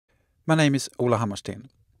My name is Ola Hammarsten.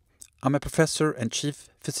 I'm a professor and chief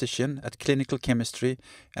physician at clinical chemistry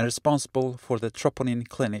and responsible for the troponin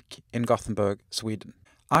clinic in Gothenburg, Sweden.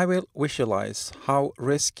 I will visualize how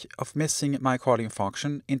risk of missing myocardial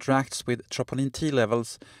infarction interacts with troponin T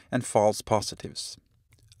levels and false positives.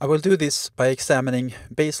 I will do this by examining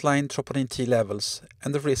baseline troponin T levels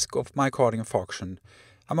and the risk of myocardial infarction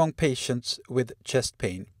among patients with chest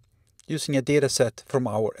pain, using a dataset from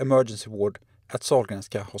our emergency ward at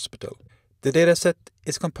Sahlgrenska Hospital. The dataset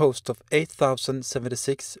is composed of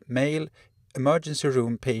 8,076 male emergency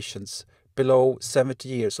room patients below 70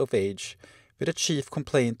 years of age with a chief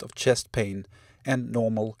complaint of chest pain and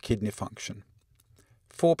normal kidney function.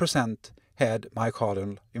 4% had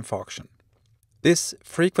myocardial infarction. This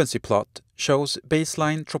frequency plot shows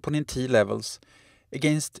baseline troponin T levels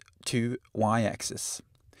against two y-axes.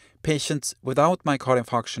 Patients without myocardial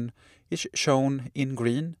infarction is shown in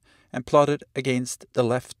green and plotted against the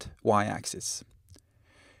left y-axis.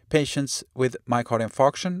 Patients with myocardial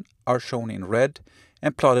infarction are shown in red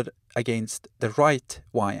and plotted against the right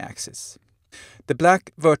y-axis. The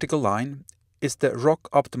black vertical line is the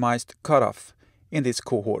ROC-optimized cutoff in this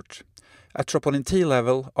cohort, a troponin T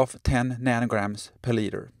level of 10 nanograms per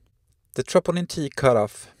liter. The troponin T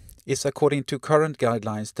cutoff is according to current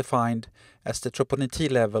guidelines defined as the troponin T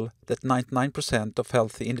level that 99% of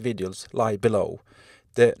healthy individuals lie below,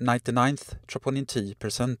 the 99th troponin T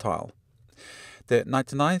percentile. The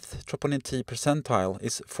 99th troponin T percentile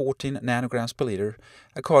is 14 nanograms per liter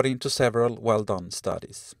according to several well-done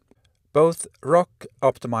studies. Both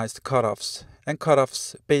ROC-optimized cutoffs and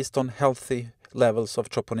cutoffs based on healthy levels of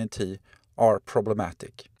troponin T are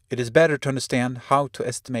problematic. It is better to understand how to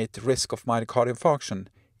estimate the risk of myocardial infarction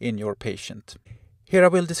in your patient. Here I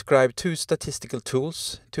will describe two statistical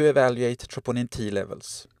tools to evaluate troponin T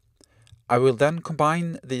levels. I will then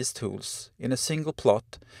combine these tools in a single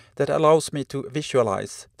plot that allows me to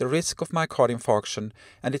visualize the risk of myocardial infarction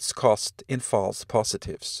and its cost in false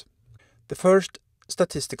positives. The first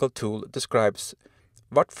statistical tool describes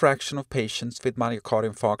what fraction of patients with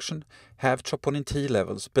myocardial infarction have troponin T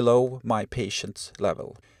levels below my patient's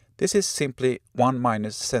level. This is simply 1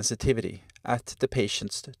 minus sensitivity at the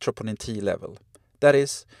patient's troponin T level. That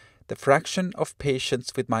is, the fraction of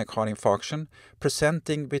patients with myocardial infarction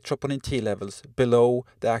presenting with troponin T levels below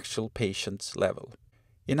the actual patient's level.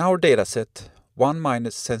 In our dataset, 1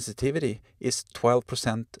 minus sensitivity is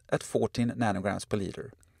 12% at 14 nanograms per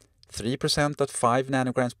liter, 3% at 5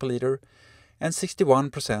 nanograms per liter, and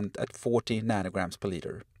 61% at 40 nanograms per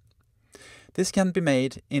liter. This can be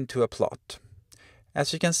made into a plot.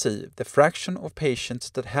 As you can see, the fraction of patients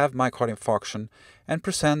that have myocardial infarction and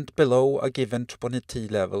present below a given troponin T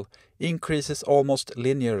level increases almost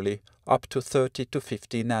linearly up to 30 to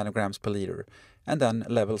 50 nanograms per liter and then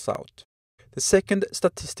levels out. The second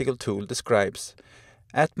statistical tool describes,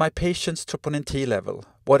 at my patient's troponin T level,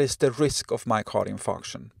 what is the risk of myocardial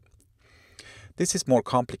infarction. This is more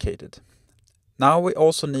complicated. Now we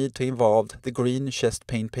also need to involve the green chest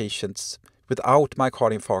pain patients without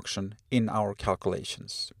myocardial infarction in our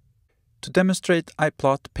calculations. To demonstrate, I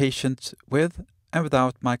plot patients with and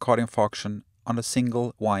without myocardial infarction on a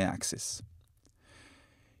single y-axis.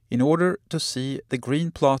 In order to see the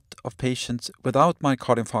green plot of patients without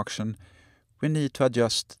myocardial infarction, we need to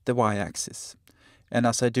adjust the y-axis. And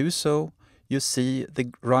as I do so, you see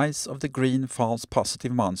the rise of the green false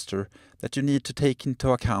positive monster that you need to take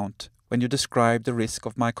into account when you describe the risk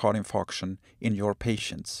of myocardial infarction in your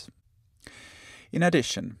patients. In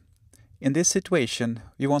addition, in this situation,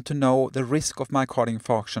 you want to know the risk of myocardial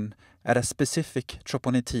infarction at a specific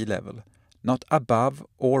troponin T level, not above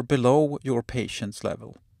or below your patient's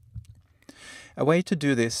level. A way to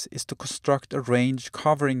do this is to construct a range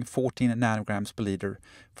covering 14 nanograms per liter,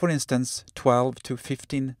 for instance 12 to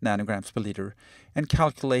 15 nanograms per liter, and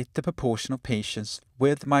calculate the proportion of patients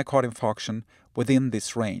with myocardial infarction within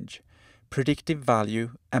this range, predictive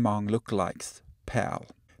value among lookalikes, PAL.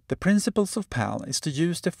 The principles of PAL is to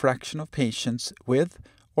use the fraction of patients with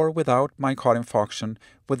or without myocardial infarction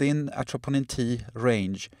within a troponin T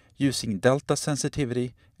range using delta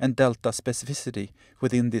sensitivity and delta specificity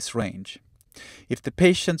within this range. If the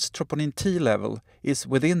patient's troponin T level is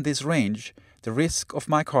within this range, the risk of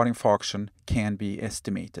myocardial infarction can be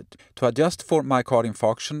estimated. To adjust for myocardial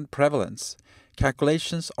infarction prevalence,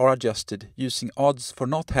 calculations are adjusted using odds for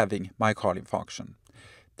not having myocardial infarction,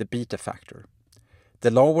 the beta factor. The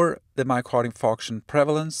lower the myocardial infarction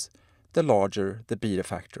prevalence, the larger the beta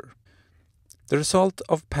factor. The result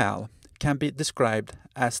of PAL can be described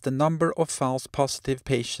as the number of false positive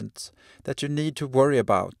patients that you need to worry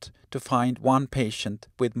about to find one patient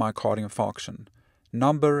with myocardial infarction.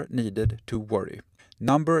 Number needed to worry.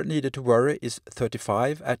 Number needed to worry is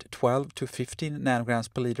 35 at 12 to 15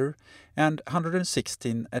 nanograms per liter and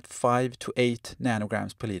 116 at 5 to 8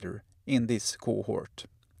 nanograms per liter in this cohort.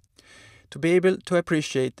 To be able to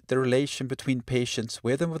appreciate the relation between patients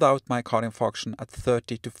with and without myocardial infarction at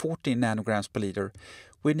 30 to 40 nanograms per liter,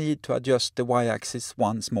 we need to adjust the y-axis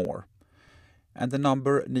once more. And the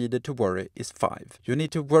number needed to worry is 5. You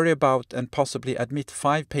need to worry about and possibly admit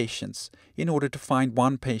 5 patients in order to find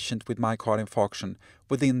one patient with myocardial infarction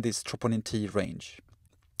within this troponin T range.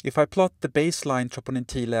 If I plot the baseline troponin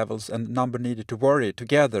T levels and number needed to worry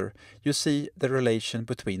together, you see the relation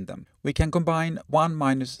between them. We can combine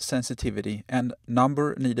 1- sensitivity and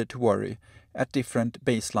number needed to worry at different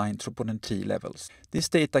baseline troponin T levels. This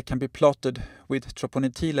data can be plotted with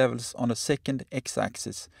troponin T levels on a second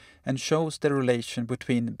x-axis and shows the relation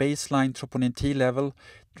between baseline troponin T level,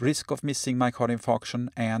 risk of missing myocardial infarction,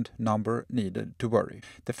 and number needed to worry.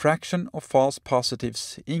 The fraction of false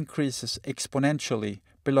positives increases exponentially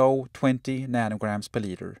below 20 nanograms per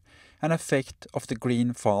liter, an effect of the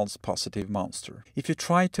green false positive monster. If you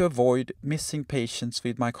try to avoid missing patients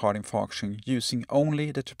with myocardial infarction using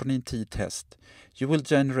only the troponin T test, you will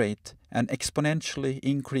generate an exponentially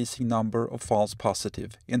increasing number of false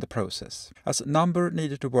positive in the process. As number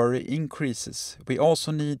needed to worry increases, we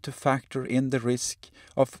also need to factor in the risk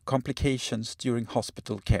of complications during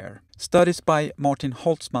hospital care. Studies by Martin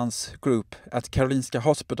Holtzman's group at Sahlgrenska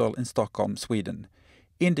Hospital in Stockholm, Sweden,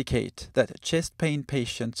 indicate that chest pain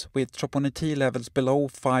patients with troponin T levels below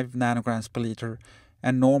 5 nanograms per liter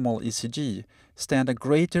and normal ECG stand a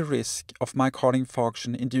greater risk of myocardial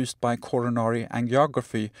infarction induced by coronary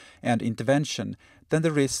angiography and intervention than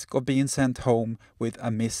the risk of being sent home with a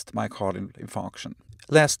missed myocardial infarction.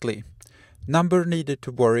 Lastly, number needed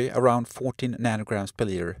to worry around 14 nanograms per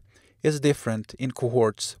liter is different in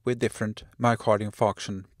cohorts with different myocardial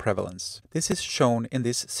infarction prevalence. This is shown in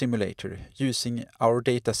this simulator using our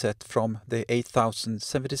dataset from the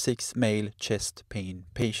 8,076 male chest pain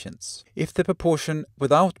patients. If the proportion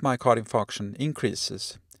without myocardial infarction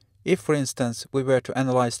increases, if for instance we were to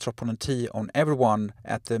analyze troponin T on everyone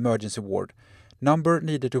at the emergency ward, number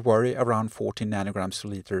needed to worry around 14 nanograms per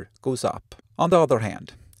liter goes up. On the other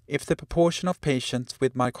hand, if the proportion of patients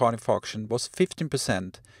with myocardial infarction was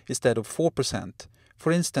 15% instead of 4%,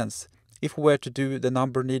 for instance, if we were to do the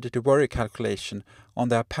number needed to worry calculation on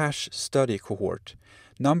the Apache study cohort,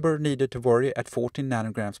 number needed to worry at 14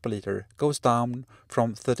 nanograms per liter goes down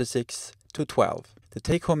from 36 to 12. The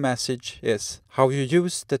take-home message is how you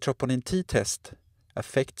use the troponin T test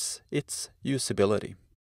affects its usability.